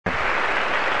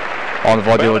on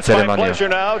vodi ovu ceremoniju.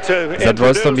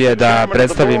 Zadovoljstvo mi je da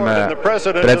predstavim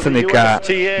predsednika,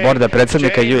 borda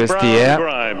predsednika USTA,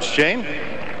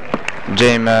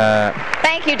 James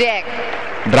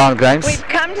Brown Grimes.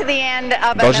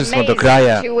 Došli smo do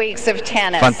kraja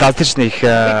fantastičnih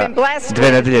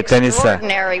 2 nedelje tenisa.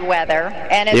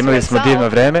 Imali smo divno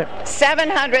vreme.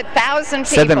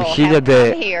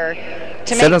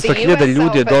 700.000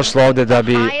 ljudi je došlo ovde da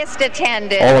bi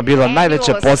ovo bila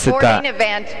najveća poseta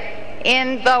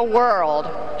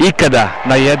ikada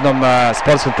na jednom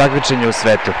sportskom takmičenju u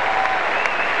svetu.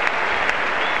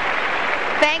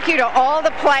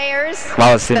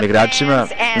 Hvala svim igračima,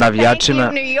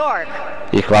 navijačima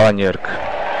i hvala New York.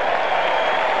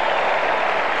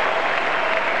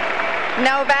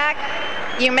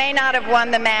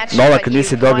 Novak,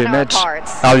 nisi dobio meč,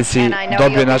 ali si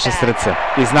dobio naše srce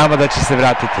i znamo da će se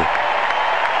vratiti.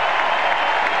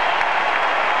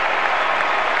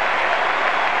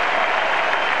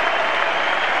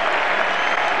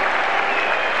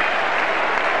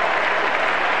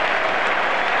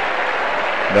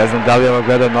 Ne znam da li je ovo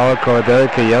gleda Novakova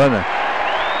devojka Jelena.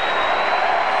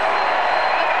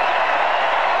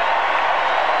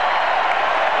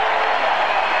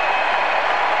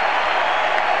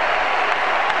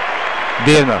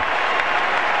 Divno.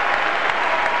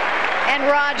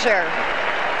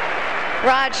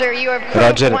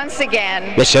 Roger,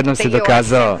 još jednom si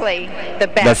dokazao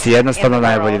da si jednostavno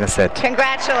najbolji na svetu.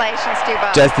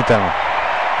 Čestitamo.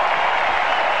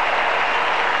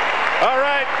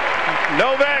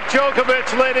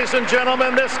 Djokovic, ladies and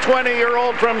gentlemen, this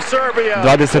 20-year-old from Serbia.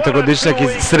 20-godišnjak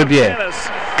iz Srbije.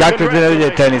 Kakve 2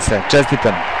 nedelje tenisa.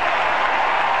 Čestitam.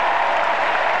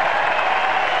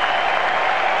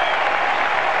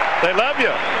 They love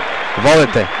you.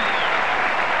 Volete.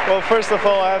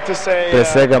 Pre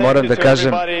svega moram da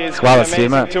kažem hvala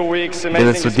svima,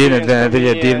 bile su divne 2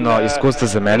 nedelje, divno iskustvo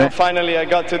za mene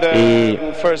i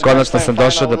konačno sam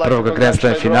došao do prvog Grand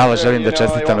Slam finala. Želim da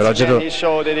čestitam Rogeru,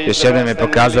 još jednom je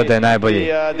pokazao da je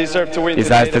najbolji i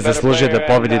zaista je zaslužio da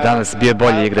pobedi danas, bio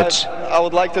bolji igrač.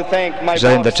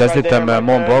 Želim da čestitam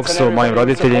mom boksu, mojim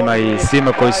roditeljima i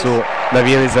svima koji su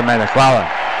navijali za mene. Hvala.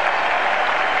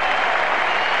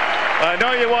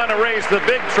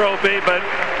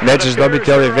 Nećeš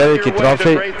dobiti ovaj veliki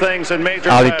trofej,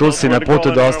 ali tu si na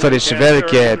putu da ostvariš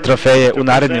velike trofeje u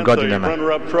narednim godinama.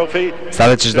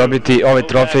 Sada ćeš dobiti ovaj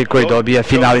trofej koji dobija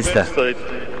finalista.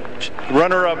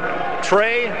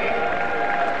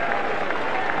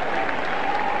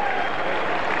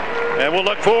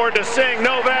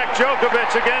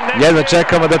 Jedva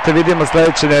čekamo da te vidimo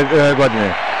sledeće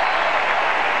godine.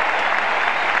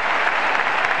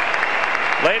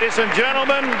 Ladies and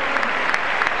gentlemen,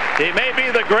 he may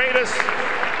be the greatest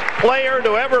player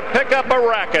to ever pick up a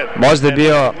racket.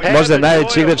 Možda je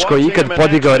najveći igrač koji ikad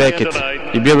podigao reket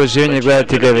i bilo življenje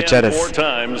gledati ga večeras.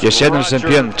 Još jednom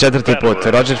šampion, 4. put,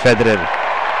 Roger Federer.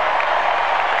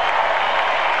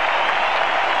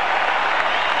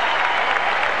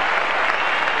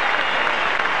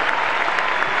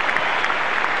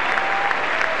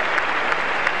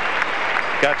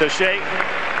 Got to shake.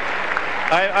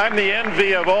 I'm the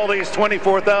envy of all these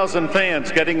 24,000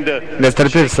 fans getting to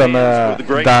nestrpljiv sam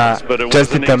da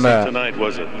čestitam,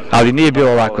 ali nije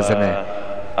bilo lako za mene.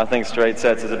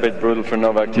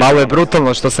 Malo je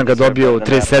brutalno što sam ga dobio u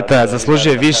 3 seta,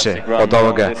 zaslužio je više od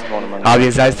ovoga, ali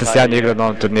je zaista sjajno igrao na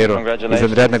ovom turniru.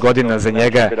 Izvanredna godina za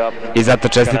njega i zato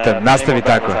čestitam. Nastavi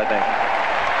tako.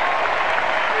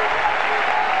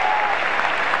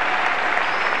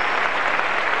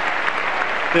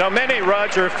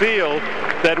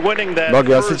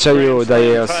 Mnogi osjećaju da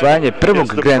je osvajanje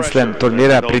prvog Grand Slam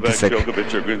turnira pritisak,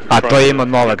 a to je imao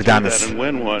Novak danas.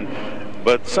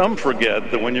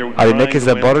 Ali neki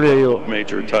zaboravljaju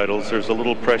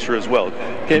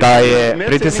da je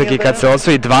pritisak i kad se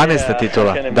osvoji 12.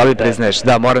 titula. Da li priznaješ?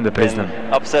 Da, moram da priznam.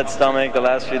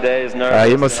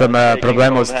 Imao sam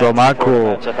problema u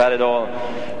stomaku,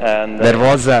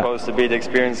 nervoza.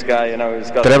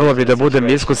 Trebalo bi da budem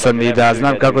iskusan i da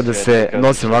znam kako da se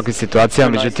nosim u ovakvim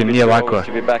situacijama, međutim nije lako.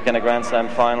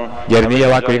 Jer nije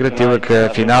lako igrati uvek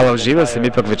finala. Uživao sam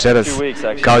ipak večeras,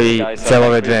 kao i celo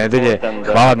ove 2 nedelje.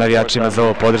 Hvala navijačima za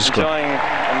ovu podršku.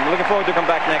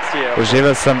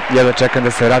 Uživao sam, jedva čekam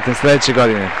da se vratim sledeće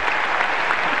godine.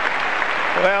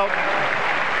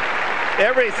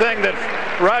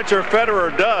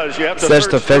 Sve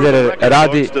što Federer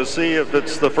radi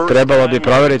trebalo bi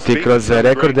proveriti kroz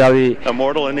rekorde, ali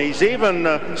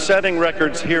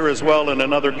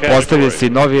postavio si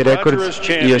novi rekord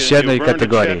i još jednoj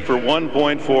kategoriji.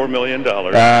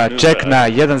 Ček na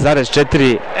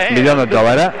 $1,4 miliona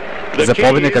za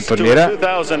pobednika turnira.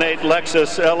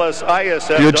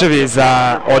 Ključevi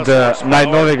od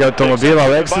najnovijeg automobila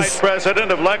Lexus,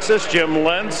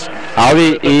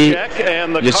 ali i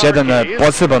još jedan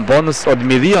poseban bonus od $1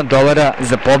 milion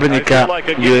za pobednika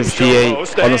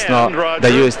USTA, odnosno da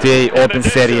USTA Open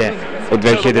serije u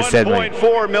 2007.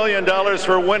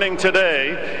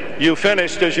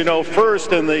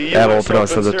 Evo upravo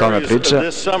sad o tome priča.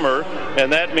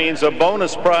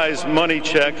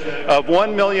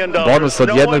 Bonus od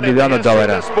 $1 miliona.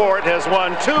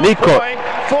 Niko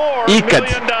ikad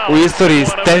u istoriji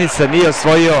tenisa nije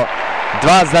osvojio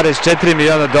 $2,4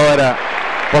 miliona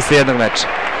posle jednog meča.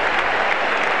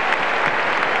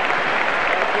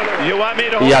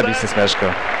 I ja bih se smeškao.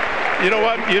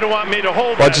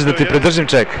 Hoćeš da ti pridržim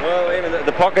ček?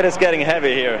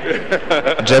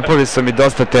 Džepovi su mi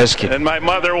dosta teški.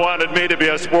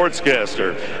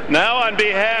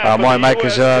 A moja majka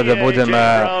žela da budem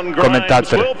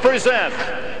komentator.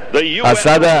 A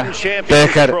sada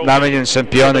pehar namenjen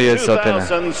šampionu US Opena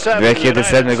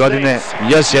 2007. godine,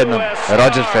 još jednom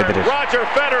Roger Federer.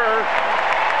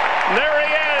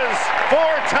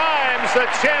 The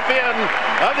champion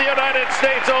of the United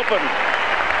States Open.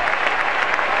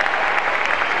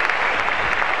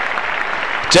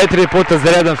 4 puta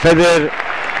za redom Federer,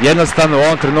 jednostavno u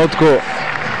ovom trenutku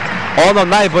ono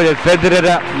najbolje od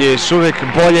Federera je još uvijek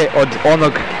bolje od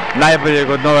onog najboljeg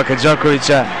od Novaka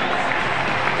Đokovića,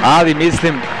 ali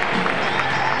mislim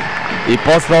i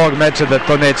posle ovog meča da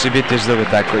to neće biti još dugo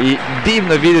tako. I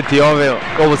divno vidjeti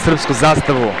ovu srpsku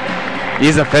zastavu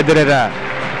iza Federera,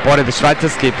 pored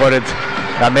švajcarske i pored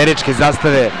američke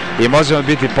zastave, i možemo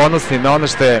biti ponosni na ono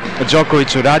što je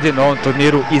Đoković uradio na ovom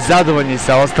turniru i zadovoljni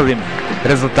sa ostalim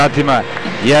rezultatima.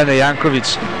 Jelena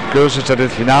Janković, ključni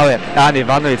četvrtfinale, Ana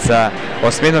Ivanović sa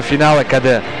osminom finale,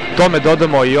 kada tome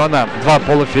dodamo i ona dva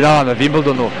polufinala na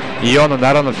Wimbledonu i ono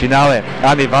naravno finale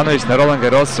Ana Ivanović na Roland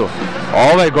Garrosu.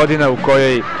 Ova je godina u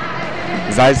kojoj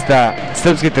zaista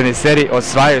srpski teniseri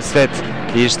osvajaju svet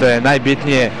i što je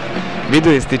najbitnije,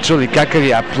 videli ste i čuli kakav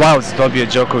je aplauz dobio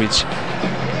Đoković,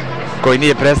 koji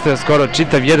nije prestao skoro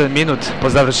čitav 1 minut po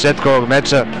završetku ovog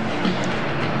meča.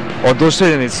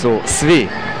 Oduševljeni su svi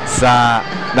sa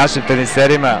našim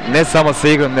teniserima, ne samo sa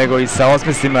igrom, nego i sa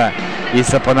osmislima i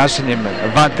sa ponašanjem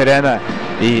van terena.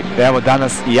 I evo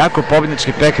danas, iako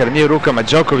pobjednički pehar nije u rukama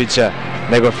Đokovića,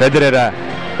 nego Federera,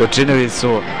 učinili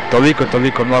su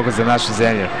toliko mnogo za našu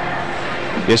zemlju.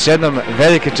 Još jednom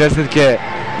velike čestitke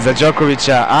za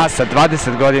Đokovića, a sa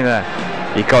 20 godina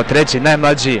i kao treći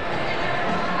najmlađi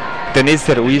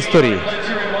teniser u istoriji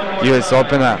US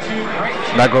Opena,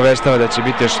 nagoveštava da će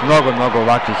biti još mnogo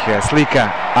ovakvih slika,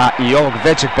 a i ovog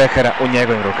većeg pehara u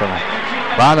njegovim rukama.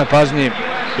 Hvala na pažnji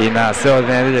i na sve ove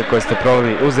nedelje koje ste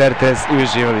proveli uz RTS i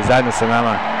uživali zajedno sa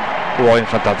nama u ovim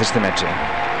fantastičnim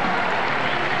mečima.